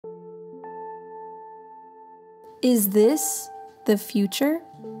Is this the future?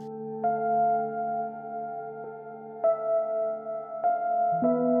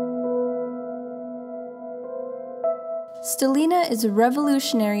 Stellina is a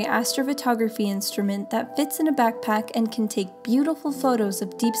revolutionary astrophotography instrument that fits in a backpack and can take beautiful photos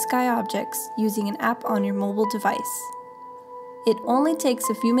of deep sky objects using an app on your mobile device. It only takes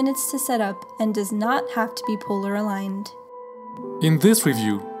a few minutes to set up and does not have to be polar aligned. In this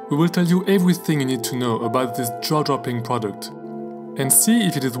review, we will tell you everything you need to know about this jaw-dropping product and see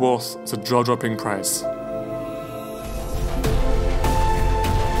if it is worth the jaw-dropping price.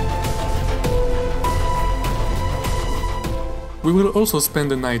 We will also spend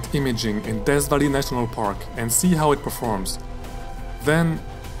the night imaging in Death Valley National Park and see how it performs. Then,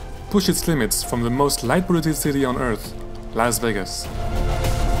 push its limits from the most light-polluted city on Earth, Las Vegas.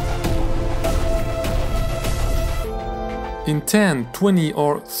 In 10, 20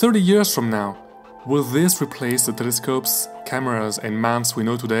 or 30 years from now, will this replace the telescopes, cameras and mounts we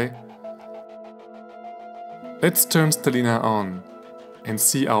know today? Let's turn Stellina on and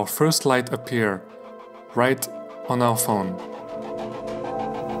see our first light appear right on our phone.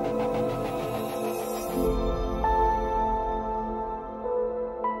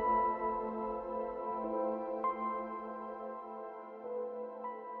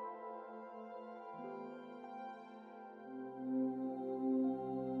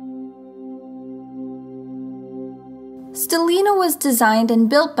 Stellina was designed and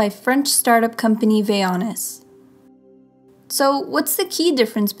built by French startup company JVNA. So, what's the key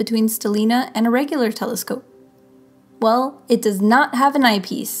difference between Stellina and a regular telescope? Well, it does not have an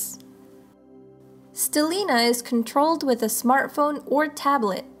eyepiece. Stellina is controlled with a smartphone or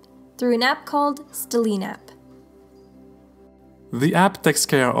tablet through an app called Stellinapp. The app takes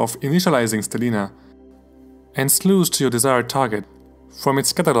care of initializing Stellina and slews to your desired target from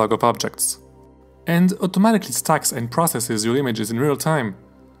its catalog of objects, and automatically stacks and processes your images in real time.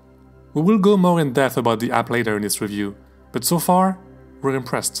 We will go more in depth about the app later in this review, but so far, we're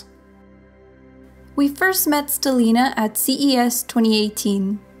impressed. We first met Stellina at CES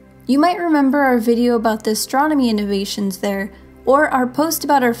 2018. You might remember our video about the astronomy innovations there, or our post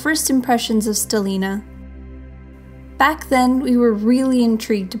about our first impressions of Stellina. Back then, we were really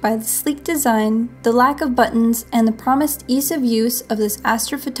intrigued by the sleek design, the lack of buttons, and the promised ease of use of this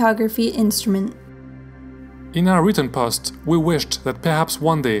astrophotography instrument. In our written post, we wished that perhaps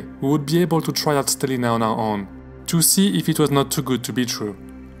one day we would be able to try out Stellina on our own, to see if it was not too good to be true.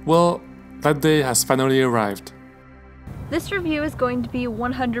 Well, that day has finally arrived. This review is going to be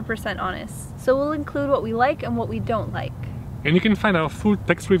 100% honest, so we'll include what we like and what we don't like. And you can find our full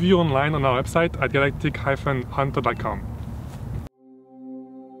text review online on our website at galactic-hunter.com.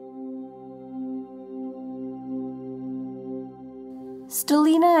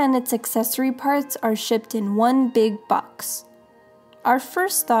 Stellina and its accessory parts are shipped in one big box. Our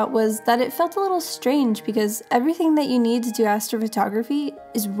first thought was that it felt a little strange because everything that you need to do astrophotography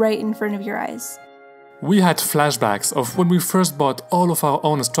is right in front of your eyes. We had flashbacks of when we first bought all of our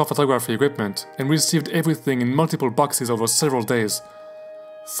own astrophotography equipment and received everything in multiple boxes over several days.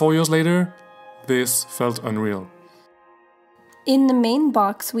 4 years later, this felt unreal. In the main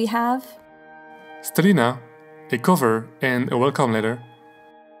box we have Stellina, a cover and a welcome letter.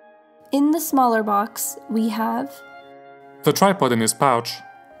 In the smaller box we have The tripod in his pouch.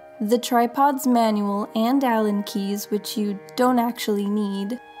 the tripod's manual and Allen keys, which you don't actually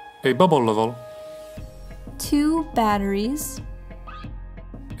need, A bubble level. 2 batteries,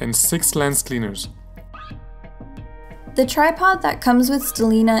 And 6 lens cleaners. The tripod that comes with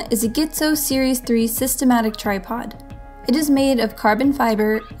Stellina is a Gitzo Series 3 systematic tripod. It is made of carbon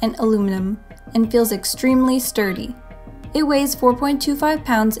fiber and aluminum and feels extremely sturdy. It weighs 4.25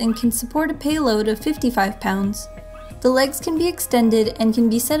 pounds and can support a payload of 55 pounds. The legs can be extended and can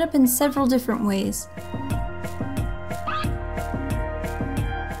be set up in several different ways.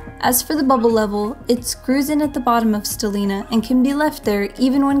 As for the bubble level, it screws in at the bottom of Stellina and can be left there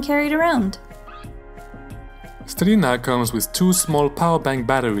even when carried around. Stellina comes with 2 small power bank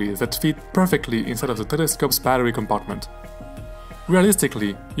batteries that fit perfectly inside of the telescope's battery compartment.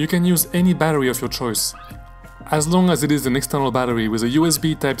 Realistically, you can use any battery of your choice, as long as it is an external battery with a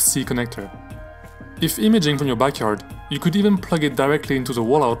USB Type-C connector. If imaging from your backyard, you could even plug it directly into the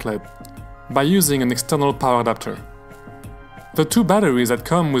wall outlet by using an external power adapter. The 2 batteries that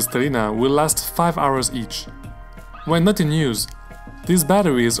come with Stellina will last 5 hours each. When not in use, these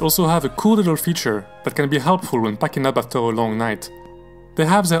batteries also have a cool little feature that can be helpful when packing up after a long night. They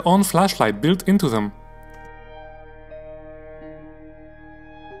have their own flashlight built into them.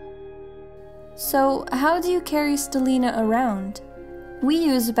 So, how do you carry Stellina around? We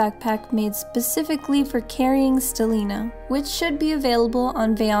use a backpack made specifically for carrying Stellina, which should be available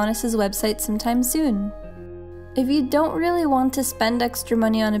on Vaonis's website sometime soon. If you don't really want to spend extra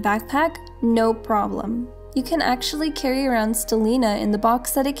money on a backpack, no problem. You can actually carry around Stellina in the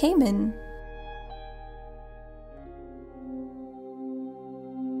box that it came in.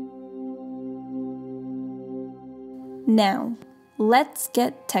 Now, let's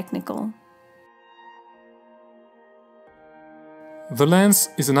get technical. The lens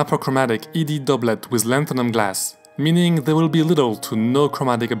is an apochromatic ED doublet with lanthanum glass, meaning there will be little to no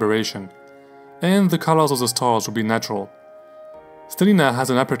chromatic aberration, and the colors of the stars will be natural. Stellina has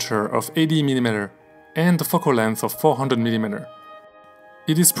an aperture of 80mm and a focal length of 400mm.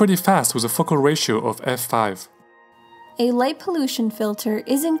 It is pretty fast with a focal ratio of f5. A light pollution filter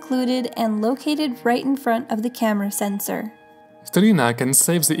is included and located right in front of the camera sensor. Stellina can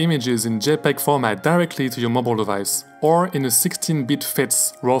save the images in JPEG format directly to your mobile device, or in a 16-bit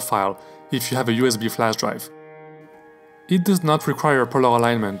FITS RAW file if you have a USB flash drive. It does not require polar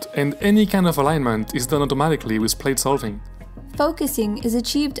alignment, and any kind of alignment is done automatically with plate solving. Focusing is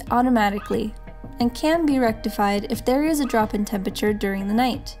achieved automatically, and can be rectified if there is a drop in temperature during the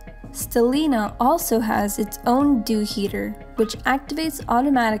night. Stellina also has its own dew heater, which activates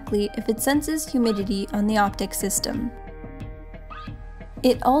automatically if it senses humidity on the optic system.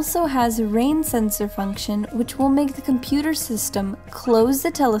 It also has a rain sensor function, which will make the computer system close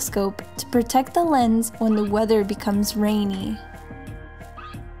the telescope to protect the lens when the weather becomes rainy.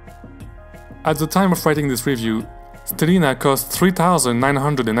 At the time of writing this review, Stellina cost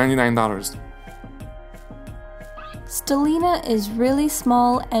 $3,999. Stellina is really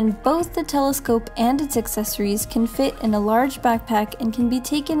small, and both the telescope and its accessories can fit in a large backpack and can be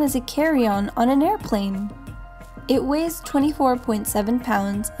taken as a carry-on on an airplane. It weighs 24.7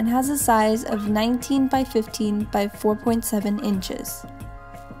 pounds and has a size of 19 by 15 by 4.7 inches.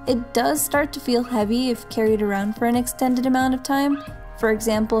 It does start to feel heavy if carried around for an extended amount of time, for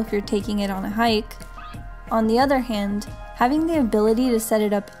example if you're taking it on a hike. On the other hand, having the ability to set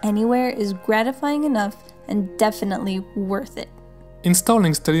it up anywhere is gratifying enough and definitely worth it.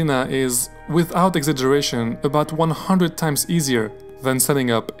 Installing Stellina is, without exaggeration, about 100 times easier than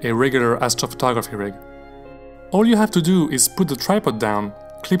setting up a regular astrophotography rig. All you have to do is put the tripod down,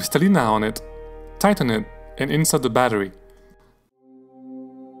 clip Stellina on it, tighten it, and insert the battery.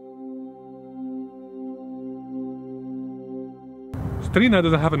 Stellina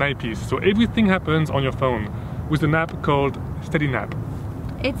doesn't have an eyepiece, so everything happens on your phone with an app called Stellinapp.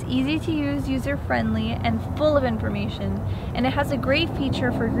 It's easy to use, user-friendly, and full of information, and it has a great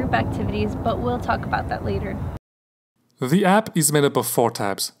feature for group activities, but we'll talk about that later. The app is made up of 4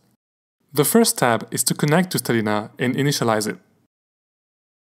 tabs. The first tab is to connect to Stellina and initialize it.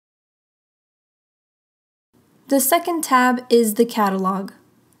 The second tab is the catalog.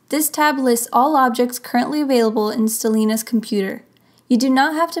 This tab lists all objects currently available in Stellina's computer. You do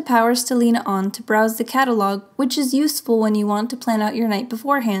not have to power Stellina on to browse the catalog, which is useful when you want to plan out your night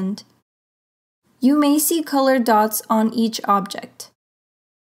beforehand. You may see colored dots on each object.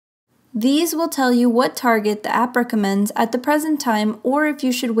 These will tell you what target the app recommends at the present time or if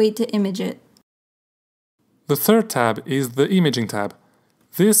you should wait to image it. The third tab is the imaging tab.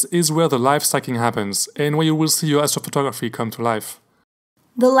 This is where the live stacking happens and where you will see your astrophotography come to life.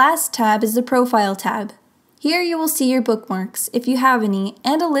 The last tab is the profile tab. Here you will see your bookmarks, if you have any,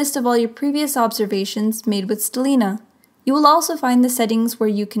 and a list of all your previous observations made with Stellina. You will also find the settings where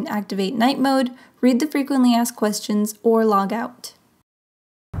you can activate night mode, read the frequently asked questions, or log out.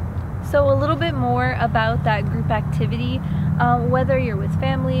 So a little bit more about that group activity, whether you're with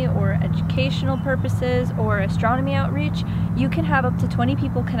family or educational purposes or astronomy outreach, you can have up to 20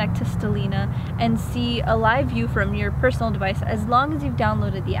 people connect to Stellina and see a live view from your personal device as long as you've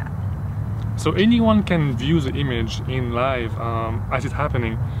downloaded the app. So anyone can view the image in live as it's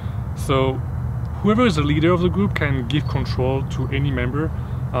happening. So whoever is the leader of the group can give control to any member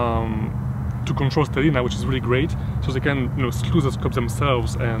to control Stellina, which is really great. So they can screw the scope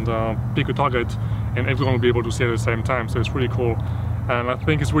themselves and pick a target, and everyone will be able to see it at the same time. So it's really cool, and I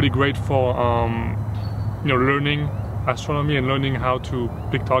think it's really great for learning astronomy and learning how to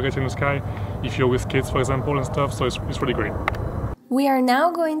pick targets in the sky if you're with kids, for example, and stuff. So it's really great. We are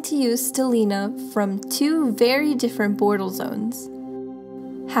now going to use Stellina from 2 very different Bortle zones.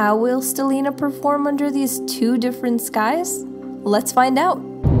 How will Stellina perform under these 2 different skies? Let's find out.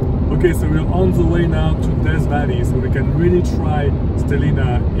 Okay, so we're on the way now to Death Valley, so we can really try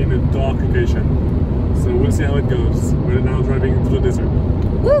Stellina in a dark location. So we'll see how it goes. We're now driving into the desert.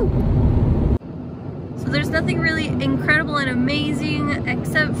 Woo! So there's nothing really incredible and amazing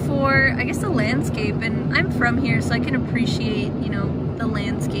except for, I guess, the landscape, and I'm from here so I can appreciate, the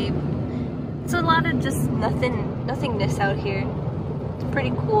landscape. It's a lot of just nothingness out here. It's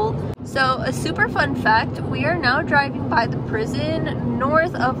pretty cool. So a super fun fact, we are now driving by the prison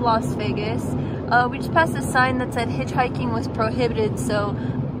north of Las Vegas. We just passed a sign that said hitchhiking was prohibited, so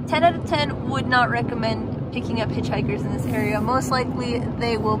 10 out of 10 would not recommend picking up hitchhikers in this area. Most likely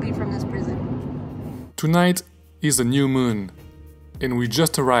they will be from this prison. Tonight is a new moon, and we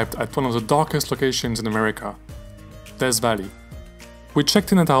just arrived at one of the darkest locations in America, Death Valley. We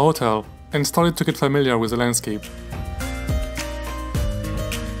checked in at our hotel and started to get familiar with the landscape.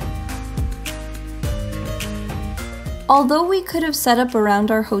 Although we could have set up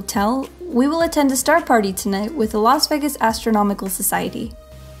around our hotel, we will attend a star party tonight with the Las Vegas Astronomical Society.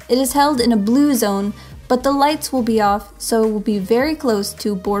 It is held in a blue zone, but the lights will be off, so it will be very close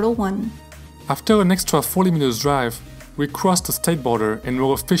to Portal 1. After an extra 40 minutes drive, we crossed the state border and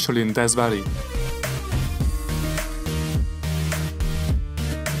were officially in Death Valley.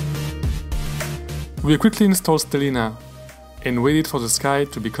 We quickly installed Stellina and waited for the sky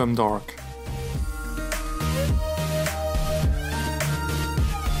to become dark.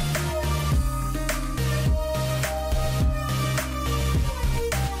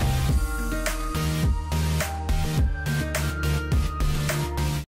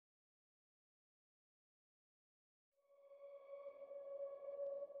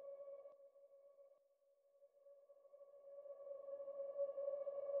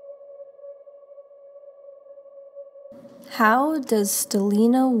 How does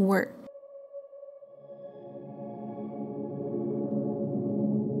Stellina work?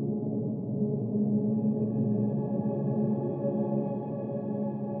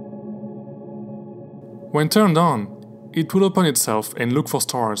 When turned on, it will open itself and look for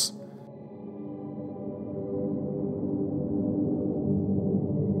stars.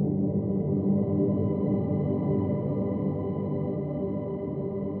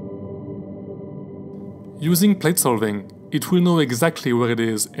 Using plate solving, it will know exactly where it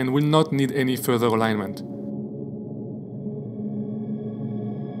is and will not need any further alignment.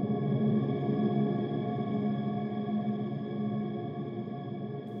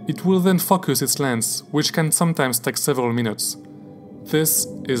 It will then focus its lens, which can sometimes take several minutes. This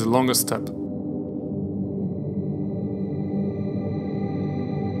is the longest step.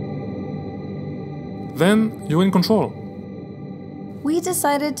 Then you're in control. We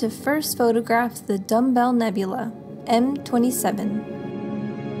decided to first photograph the Dumbbell Nebula, M27.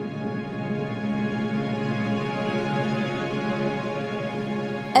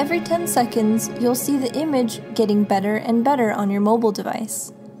 Every 10 seconds, you'll see the image getting better and better on your mobile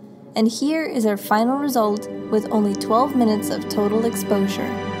device. And here is our final result with only 12 minutes of total exposure.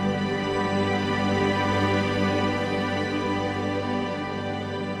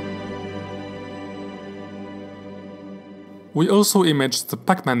 We also imaged the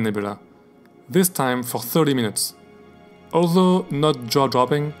Pac-Man Nebula, this time for 30 minutes. Although not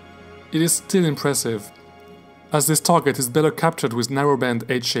jaw-dropping, it is still impressive, as this target is better captured with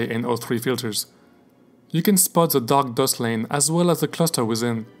narrowband HA and O3 filters. You can spot the dark dust lane as well as the cluster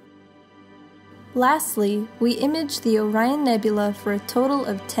within. Lastly, we imaged the Orion Nebula for a total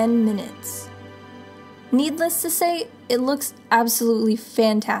of 10 minutes. Needless to say, it looks absolutely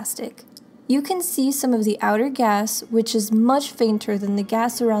fantastic. You can see some of the outer gas, which is much fainter than the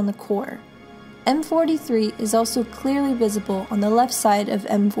gas around the core. M43 is also clearly visible on the left side of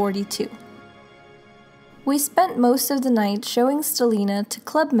M42. We spent most of the night showing Stellina to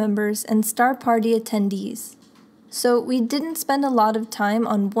club members and star party attendees. So we didn't spend a lot of time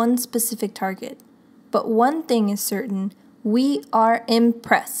on one specific target. But one thing is certain, we are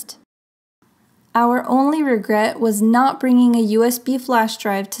impressed. Our only regret was not bringing a USB flash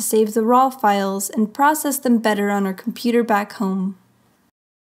drive to save the raw files and process them better on our computer back home.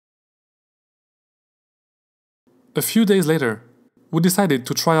 A few days later, we decided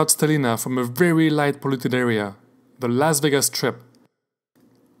to try out Stellina from a very light polluted area, the Las Vegas Strip.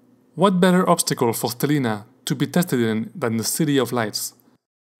 What better obstacle for Stellina to be tested in than the City of Lights?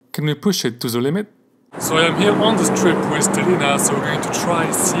 Can we push it to the limit? So I am here on the strip with Stellina, so we're going to try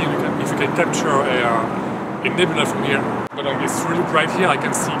see if we can capture a nebula from here. But it's really bright here, I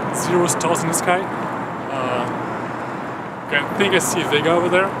can see 0 stars in the sky. I think I see Vega over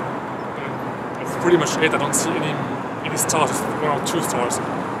there. That's pretty much it, I don't see any stars, just 1 or 2 stars.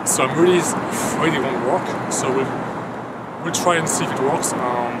 So I'm really afraid it won't work, so we'll try and see if it works.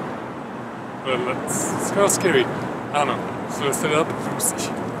 But it's kind of scary, I don't know. So let's set it up and we'll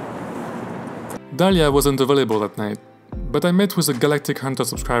see. Dahlia wasn't available that night, but I met with a Galactic Hunter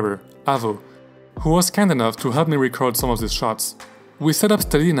subscriber, Avo, who was kind enough to help me record some of these shots. We set up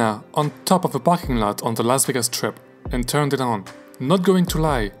Stellina on top of a parking lot on the Las Vegas Strip and turned it on. Not going to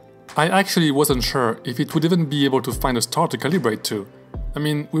lie, I actually wasn't sure if it would even be able to find a star to calibrate to. I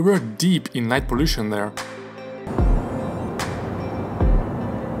mean, we were deep in light pollution there.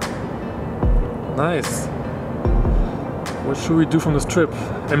 Nice. What should we do from this trip?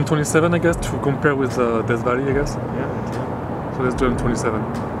 M27, I guess, to compare with Death Valley, I guess? Yeah. So let's do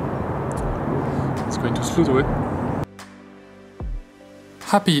M27. It's going too slow to it.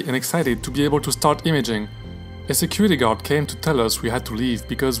 Happy and excited to be able to start imaging, a security guard came to tell us we had to leave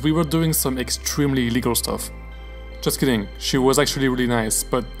because we were doing some extremely illegal stuff. Just kidding, she was actually really nice,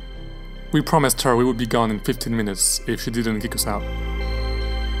 but we promised her we would be gone in 15 minutes if she didn't kick us out.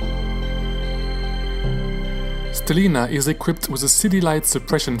 Stellina is equipped with a city light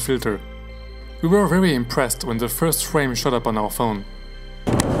suppression filter. We were very impressed when the first frame showed up on our phone.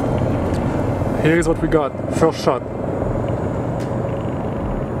 Here's what we got, first shot.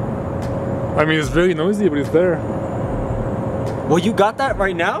 I mean, it's very noisy, but it's there. Well, you got that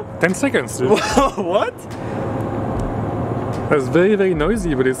right now? 10 seconds, dude. What? It's very, very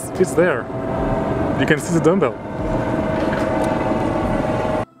noisy, but it's there. You can see the dumbbell.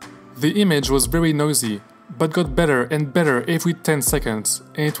 The image was very noisy, but got better and better every 10 seconds,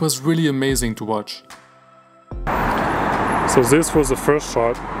 and it was really amazing to watch. So this was the first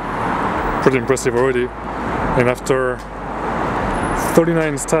shot. Pretty impressive already. And after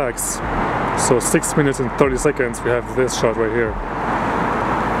 39 stacks, so 6 minutes and 30 seconds, we have this shot right here,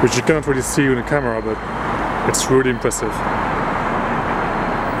 which you cannot really see in the camera, but it's really impressive.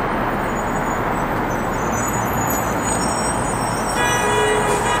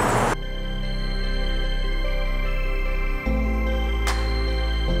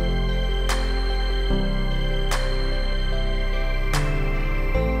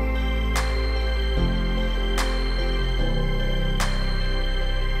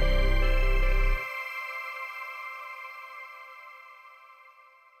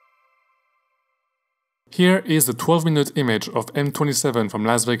 Here is the 12-minute image of M27 from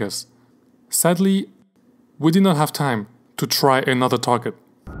Las Vegas. Sadly, we did not have time to try another target.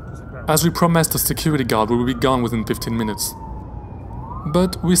 As we promised the security guard we would be gone within 15 minutes.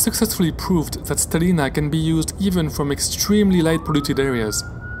 But we successfully proved that Stellina can be used even from extremely light polluted areas.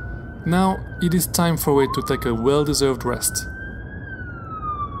 Now it is time for it to take a well-deserved rest.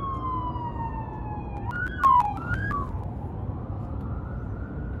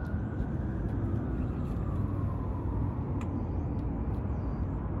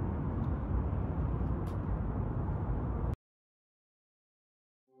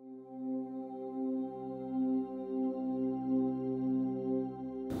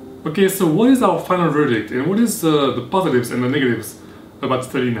 Okay, so what is our final verdict, and what is the positives and the negatives about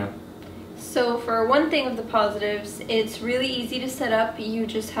Stellina? So for one thing of the positives, it's really easy to set up. You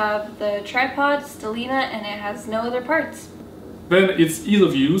just have the tripod, Stellina, and it has no other parts. Then it's ease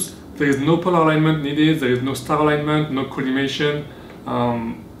of use. There is no polar alignment needed, there is no star alignment, no collimation.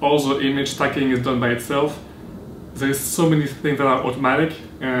 All the image stacking is done by itself. There's so many things that are automatic,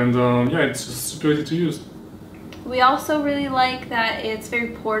 and yeah, it's just super easy to use. We also really like that it's very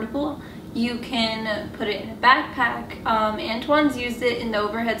portable. You can put it in a backpack. Antoine's used it in the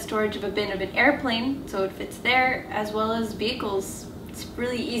overhead storage of a bin of an airplane, so it fits there, as well as vehicles. It's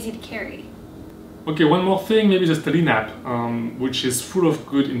really easy to carry. Okay, one more thing, maybe the Stellinapp, which is full of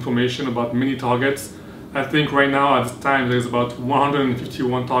good information about many targets. I think right now at the time there's about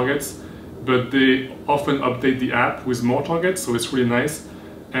 151 targets, but they often update the app with more targets, so it's really nice.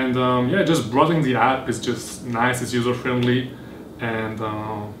 And yeah, just browsing the app is just nice, it's user-friendly, and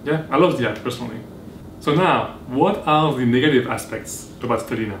yeah, I love the app personally. So now, what are the negative aspects about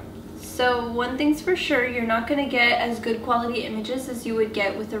Stellina? So one thing's for sure, you're not going to get as good quality images as you would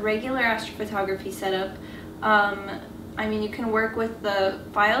get with a regular astrophotography setup. I mean, you can work with the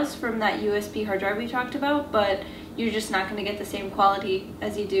files from that USB hard drive we talked about, but you're just not going to get the same quality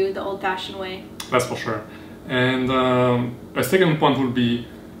as you do the old-fashioned way. That's for sure. And a second point would be,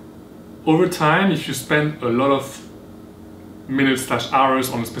 over time, if you spend a lot of minutes/hours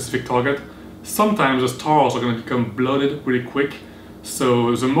on a specific target, sometimes the stars are going to become bloated really quick.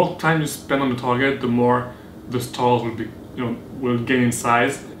 So the more time you spend on the target, the more the stars will be, will gain in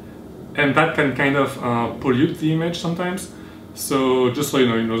size, and that can kind of pollute the image sometimes. So just so you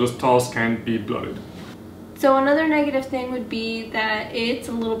know, the stars can be bloated. So another negative thing would be that it's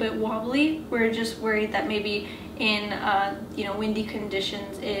a little bit wobbly. We're just worried that maybe in windy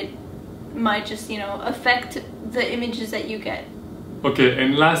conditions it might just affect the images that you get. Okay,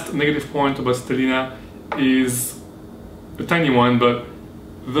 and last negative point about Stellina is a tiny one, but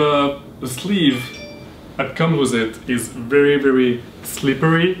the sleeve that comes with it is very, very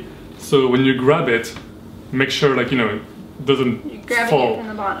slippery. So when you grab it, make sure doesn't Grabbing fall. it from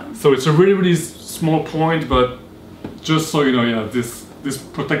the bottom. So it's a really, really small point, but just so you know, yeah, this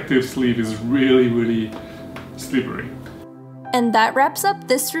protective sleeve is really, really slippery. And that wraps up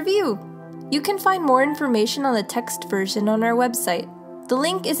this review. You can find more information on the text version on our website. The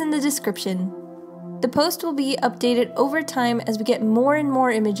link is in the description. The post will be updated over time as we get more and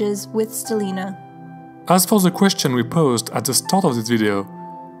more images with Stellina. As for the question we posed at the start of this video,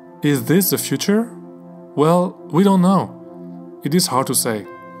 is this the future? Well, we don't know. It is hard to say.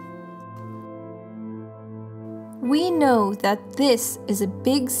 We know that this is a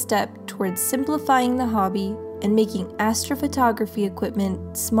big step towards simplifying the hobby and making astrophotography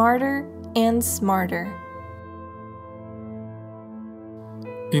equipment smarter and smarter.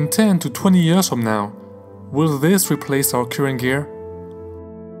 In 10 to 20 years from now, will this replace our current gear?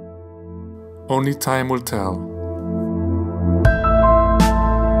 Only time will tell.